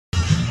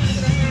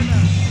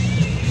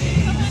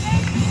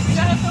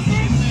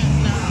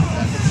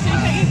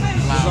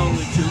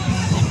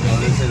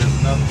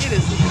It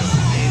is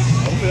amazing.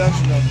 Hopefully I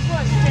should know.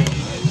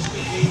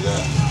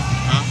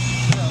 Huh?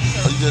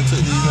 Oh, you just took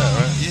these out,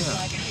 right? Yeah.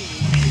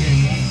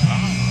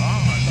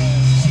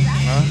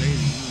 Huh?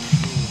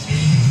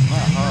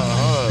 Not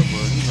hard,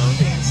 but you know.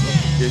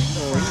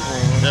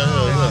 Yeah.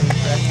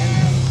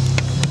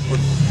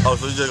 Oh,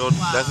 so you just go,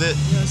 that's it?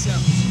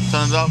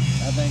 Turn it off?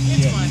 I think,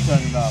 yeah, you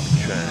turn it off.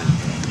 Okay.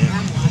 Yeah.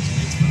 I'm watching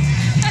it.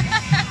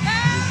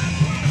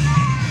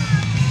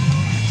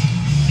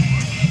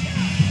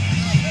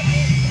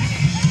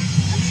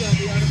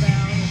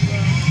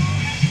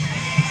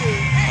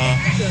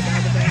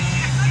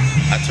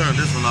 I turned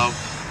this one off.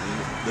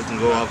 This can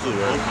go off too,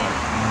 right?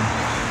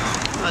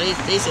 Oh,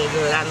 they say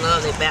good. I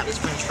love their Baptist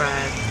French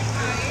fries.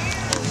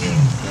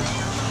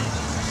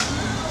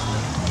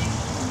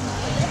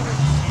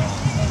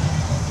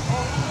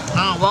 I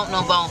don't want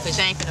no bonefish.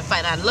 I ain't finna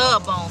fight. I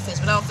love bonefish,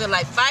 but I don't feel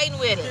like fighting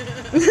with it.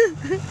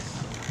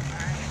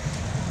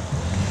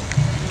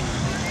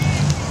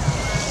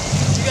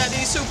 You got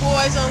these two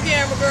boys on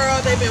camera,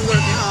 girl. They've been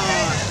working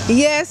hard.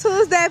 Yes,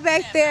 who's that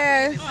back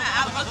there?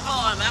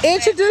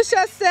 Introduce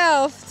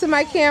yourself to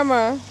my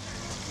camera.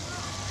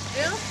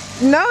 Yeah?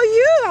 No,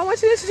 you. I want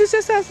you to introduce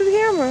yourself to the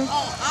camera.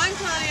 Oh, I'm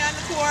Connie. I'm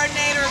the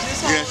coordinator of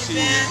this whole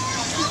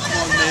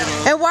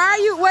event. And what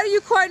are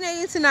you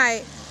coordinating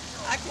tonight?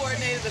 I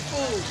coordinated the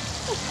food.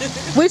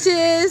 Which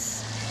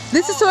is,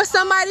 this is for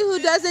somebody who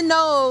doesn't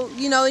know,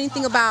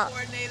 anything about. I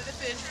coordinated the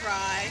fish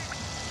fry.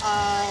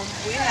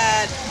 We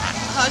had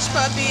hush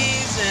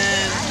puppies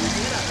and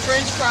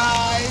French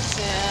fries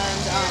and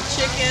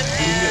chicken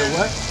and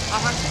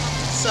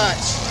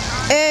such.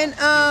 And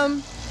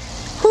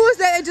who is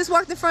that just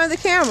walked in front of the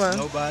camera?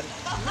 Nobody.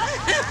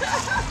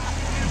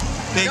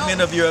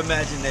 Figment of your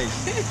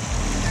imagination.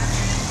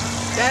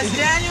 That's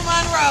Daniel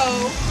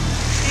Monroe.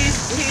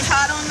 He's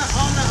hot on the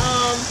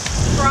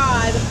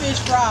fry, the fish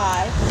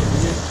fry.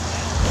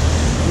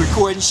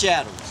 Recording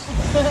shadows.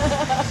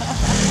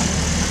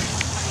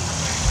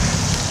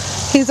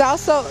 He's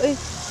also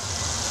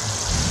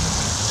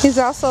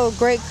a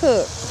great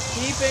cook.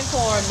 Keeping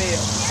cornmeal.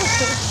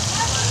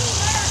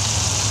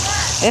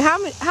 And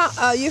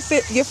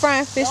you're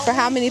frying fish for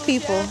how many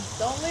people?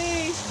 Don't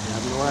leave. I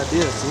have no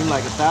idea. It seemed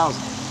like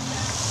 1,000.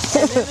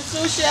 And then the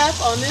sous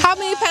chef on this How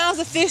many pounds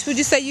of fish would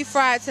you say you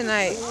fried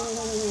tonight?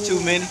 Too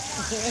many. Yeah,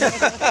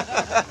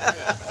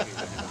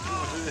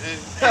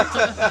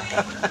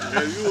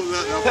 you was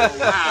up there for a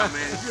while,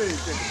 man. You ain't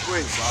take a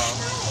break, Bob.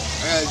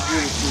 I had to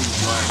get it to you,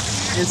 boy.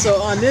 And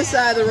so on this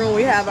side of the room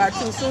we have our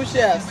two sous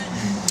chefs.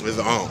 It's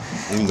on,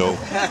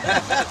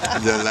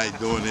 just like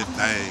doing this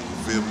thing, you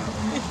feel me?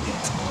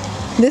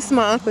 This is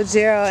my Uncle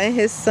Gerald and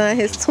his son,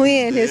 his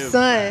twin, his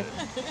son.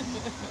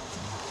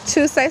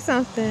 Chew, say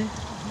something.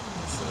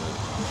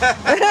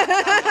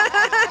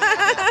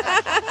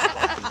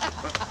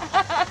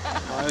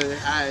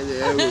 Hi,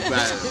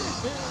 everybody.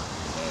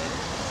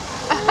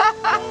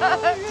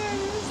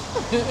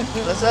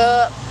 What's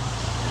up?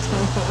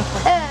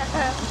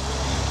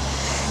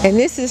 And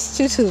this is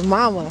Chuchu's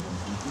mama.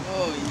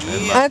 Oh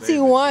yeah. Auntie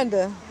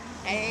Wanda.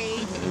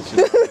 Hey.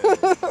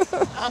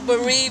 I'm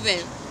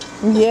bereaving.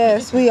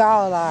 Yes, we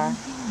all are.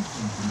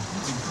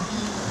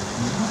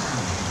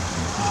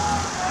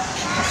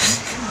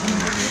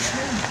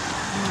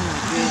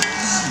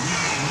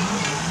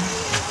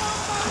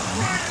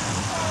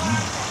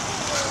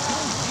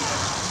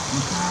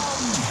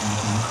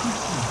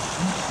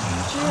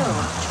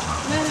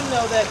 Let him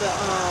know that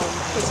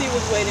because he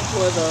was waiting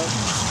for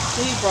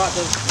he brought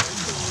the.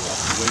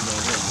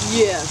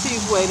 Yes,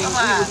 he's waiting. He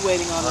was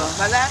waiting on the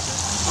My lashes?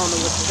 on the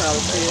what you call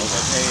it, fish.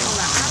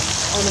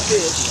 On the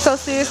fish. So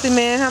seriously,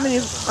 man, how many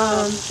He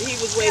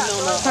was waiting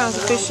on the pounds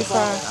of fish you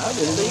fried? I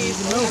didn't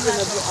even know.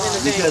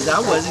 Because I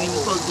wasn't even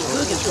supposed to be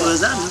cooking as far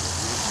as I knew.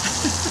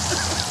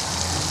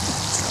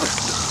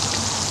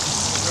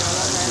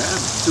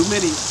 Too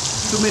many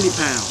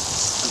pounds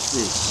of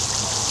fish.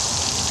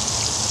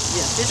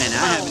 Yeah, And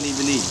I haven't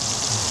even eaten.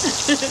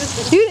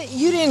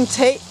 You didn't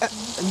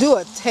do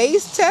a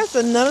taste test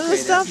or none of the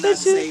stuff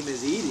that's that not you. the same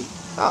as eating.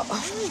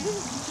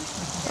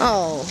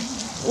 Oh,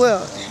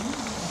 well.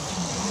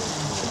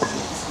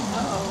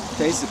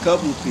 Taste a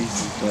couple of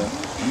pieces,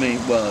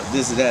 but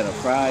this is that a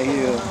fry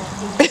here.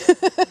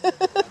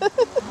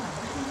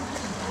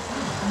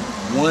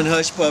 One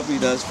hush puppy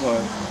thus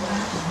far.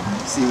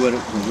 See what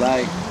it was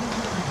like.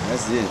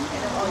 That's it.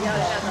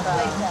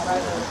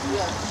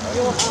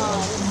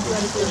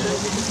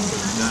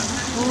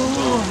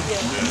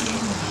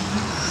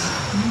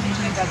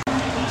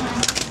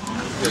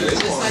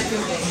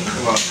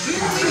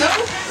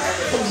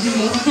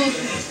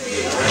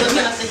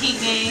 Looking up the heat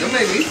game. Don't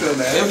make me feel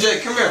bad.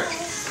 MJ, come here.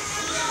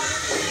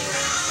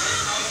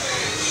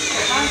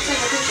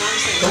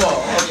 Come on,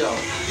 all y'all.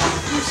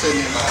 You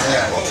sitting in my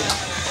lap.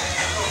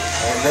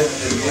 And let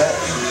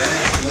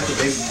the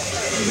baby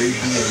be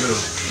a girl.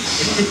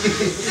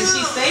 Did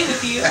she stay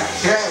with you? Yeah,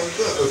 what's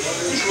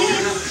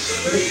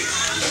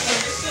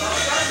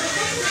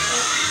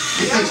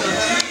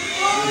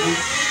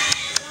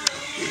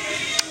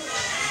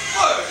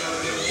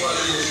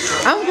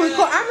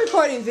I'm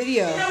recording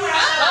video.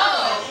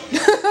 Oh.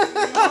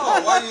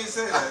 Oh, why you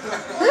say that?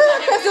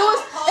 Because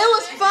it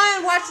was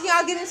fun watching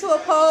y'all get into a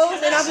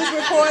pose, and I was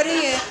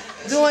recording and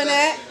doing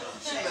that.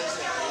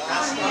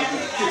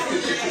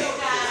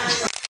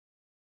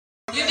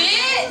 You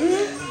did?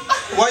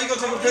 Mm-hmm. Why you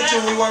gonna take a picture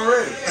when we weren't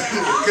ready?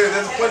 Because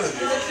that's funny.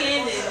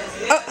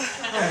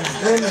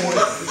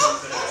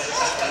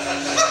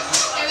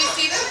 Can we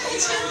see the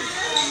picture?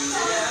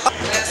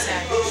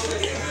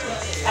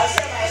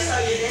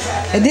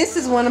 And this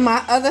is one of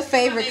my other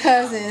favorite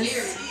cousins.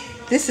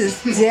 This is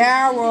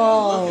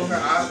Daryl.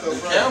 The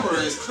camera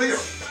is clear.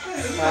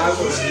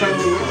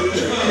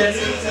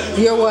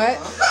 You're what?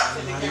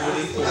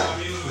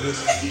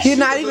 You're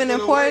not even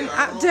important?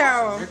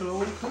 Daryl.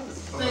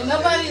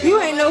 You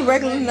ain't no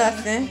regular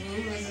nothing.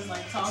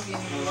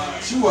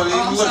 She wasn't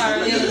even looking.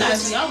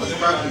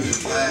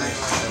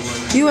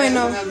 You ain't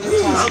no...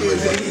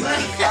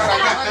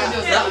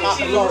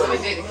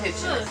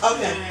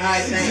 Okay.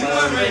 Alright, thanks.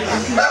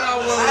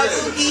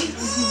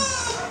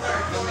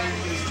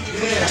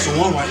 That's the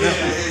one right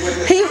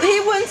there. He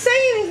wouldn't say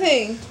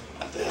anything.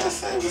 I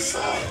say what's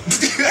up.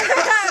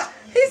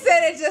 He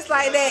said it just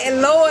like that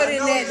and lower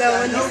than that though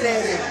when he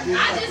said it.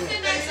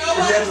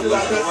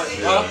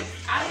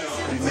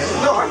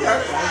 No, I got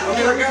it. I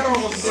mean, I got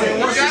almost the same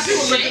one. She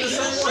was looking the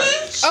same way.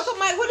 Uncle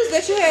Mike, what is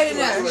that you had in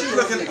there? She was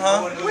looking,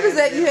 huh? What is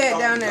that you had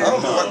down there? I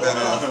don't know what that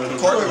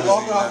is. Courtney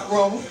walking off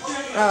from him.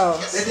 Oh.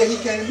 And then he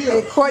came here.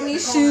 And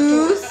Courtney's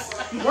shoes.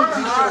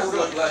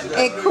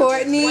 And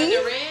Courtney.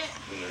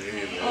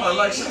 Oh,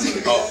 like she